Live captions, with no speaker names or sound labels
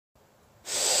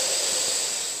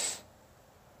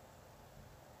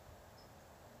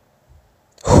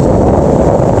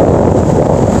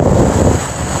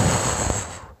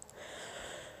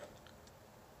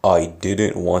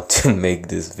didn't want to make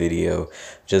this video.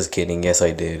 Just kidding, yes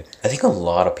I did. I think a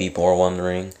lot of people are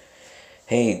wondering,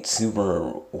 hey, Super,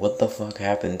 what the fuck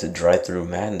happened to Drive-Thru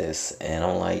Madness? And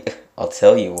I'm like, I'll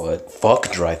tell you what,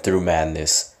 fuck Drive-Thru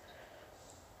Madness.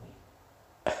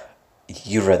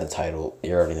 You read the title,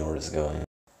 you already know where it's going.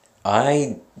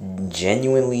 I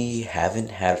genuinely haven't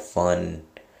had fun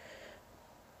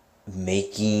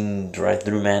making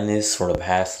Drive-Thru Madness for the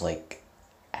past, like,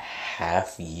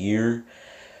 half year.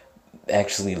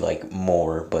 Actually, like,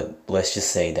 more, but let's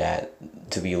just say that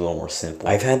to be a little more simple.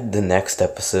 I've had the next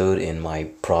episode in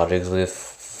my projects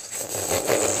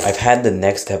list. I've had the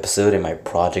next episode in my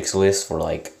projects list for,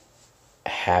 like,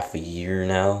 half a year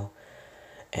now.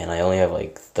 And I only have,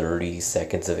 like, 30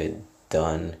 seconds of it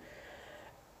done.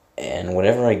 And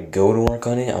whenever I go to work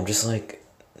on it, I'm just like,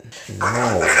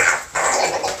 no,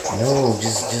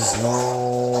 just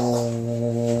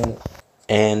no.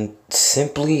 And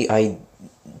simply, I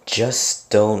just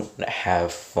don't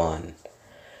have fun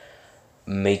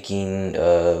making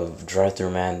Drive-Thru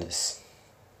Madness.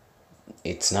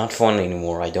 It's not fun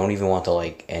anymore. I don't even want to,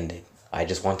 like, end it. I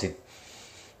just want it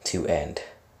to end.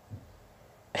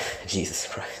 Jesus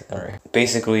Christ. Alright.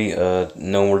 Basically,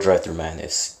 no more Drive-Thru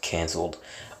Madness. Cancelled.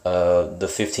 The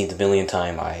 15th millionth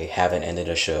time I haven't ended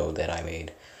a show that I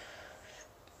made.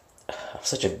 I'm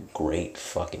such a great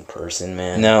fucking person,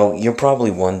 man. Now, you're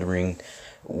probably wondering,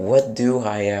 what do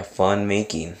I have fun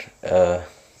making?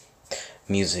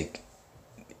 Music.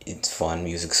 It's fun.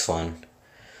 Music's fun.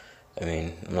 I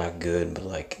mean, I'm not good, but,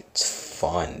 like, it's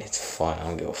fun. It's fun. I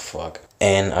don't give a fuck.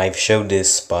 And I've showed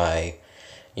this by,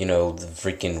 you know, the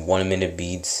freaking 1 Minute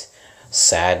Beats,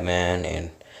 Sad Man, and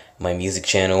my music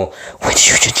channel, which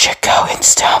you should check out.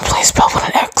 It's down, please spelled with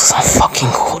an X. I'm fucking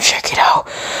cool. Check it out.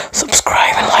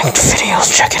 Subscribe and like the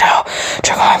videos. Check it out.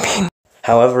 Check out what I mean.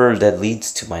 However, that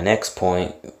leads to my next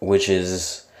point, which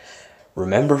is,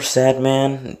 remember Sad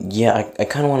Man? Yeah, I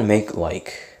kind of want to make,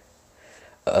 like,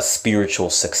 a spiritual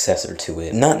successor to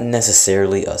it. Not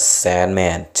necessarily a Sad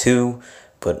Man 2,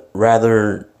 but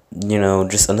rather, you know,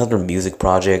 just another music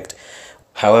project.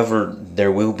 However,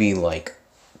 there will be, like,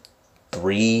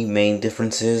 3 main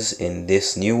differences in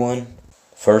this new one.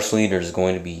 Firstly, there's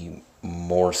going to be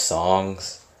more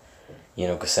songs, you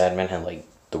know, because Sad Man had like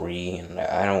 3, and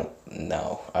I don't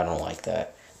like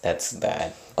that. That's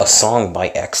bad. A song by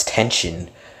Extension.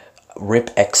 Rip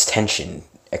Extension.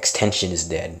 Extension is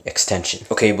dead. Extension.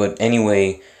 Okay, but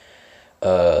anyway,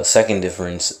 second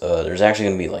difference, there's actually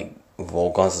gonna be like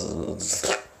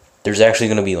vocals. There's actually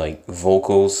gonna be like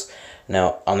vocals.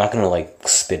 Now, I'm not gonna, like,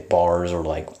 spit bars or,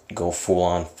 like, go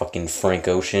full-on fucking Frank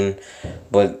Ocean,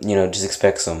 but, you know, just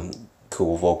expect some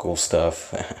cool vocal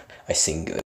stuff. I sing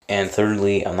good. And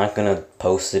thirdly, I'm not gonna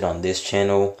post it on this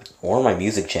channel or my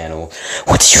music channel,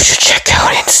 which you should check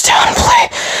out. It's downplay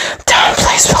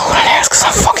spelled with an S, because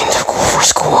I'm fucking too cool for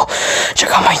school.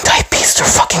 Check out my type beats, they're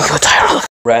fucking good.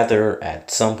 Rather,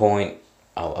 at some point,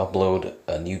 I'll upload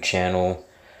a new channel,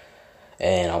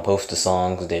 and I'll post the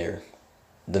songs there.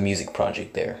 The music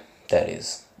project there, that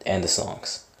is, and the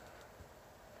songs.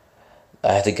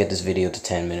 I had to get this video to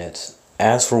 10 minutes.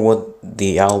 As for what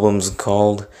the album's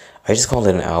called, I just called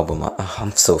it an album.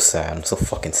 I'm so sad. I'm so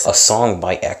fucking sad. A song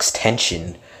by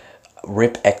Extension.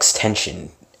 Rip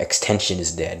Extension. Extension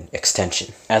is dead.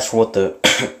 Extension. As for what the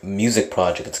music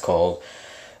project is called,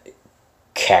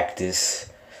 Cactus.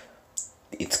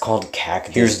 It's called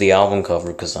Cactus. Here's the album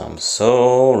cover, because I'm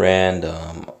so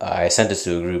random. I sent this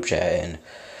to a group chat, and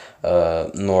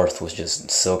North was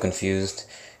just so confused.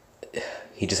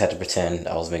 He just had to pretend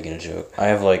I was making a joke. I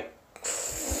have like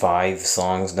 5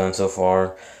 songs done so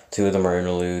far. 2 of them are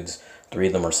interludes. 3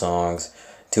 of them are songs.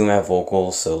 2 of them have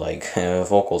vocals, so like,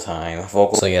 vocal time.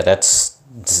 So yeah, that's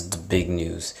just the big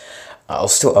news. I'll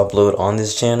still upload on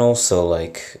this channel, so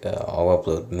like, I'll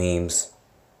upload memes.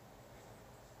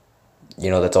 You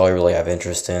know, that's all I really have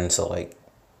interest in, so like,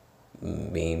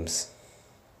 memes.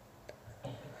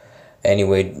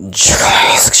 Anyway, check out my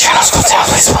music channel, go down,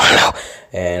 please, now.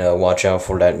 And watch out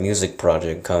for that music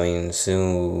project coming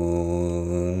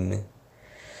soon.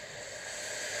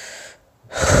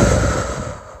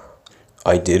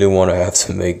 I didn't want to have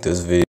to make this video.